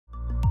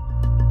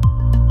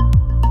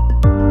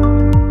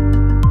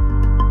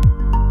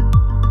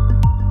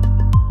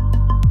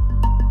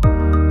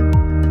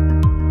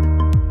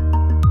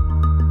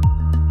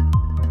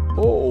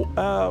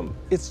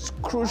it's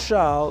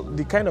crucial.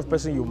 The kind of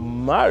person you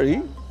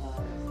marry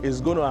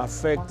is going to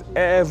affect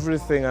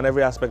everything and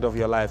every aspect of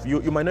your life. You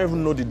might not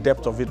even know the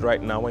depth of it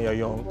right now when you're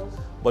young,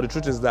 but the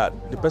truth is that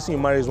the person you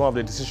marry is one of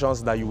the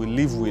decisions that you will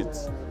live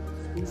with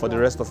for the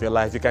rest of your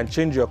life. You can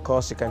change your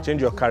course, you can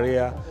change your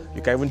career,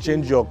 you can even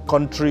change your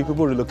country.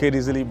 People relocate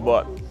easily,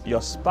 but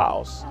your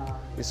spouse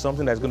is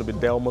something that's going to be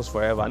there almost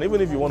forever. And even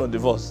if you want to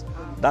divorce,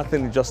 that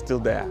thing is just still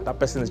there. That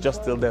person is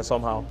just still there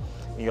somehow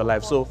in your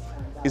life. So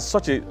it's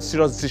such a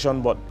serious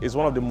decision, but it's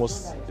one of the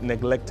most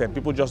neglected.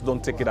 People just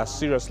don't take it as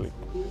seriously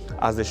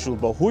as they should.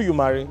 But who you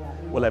marry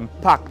will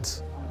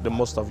impact the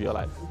most of your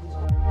life.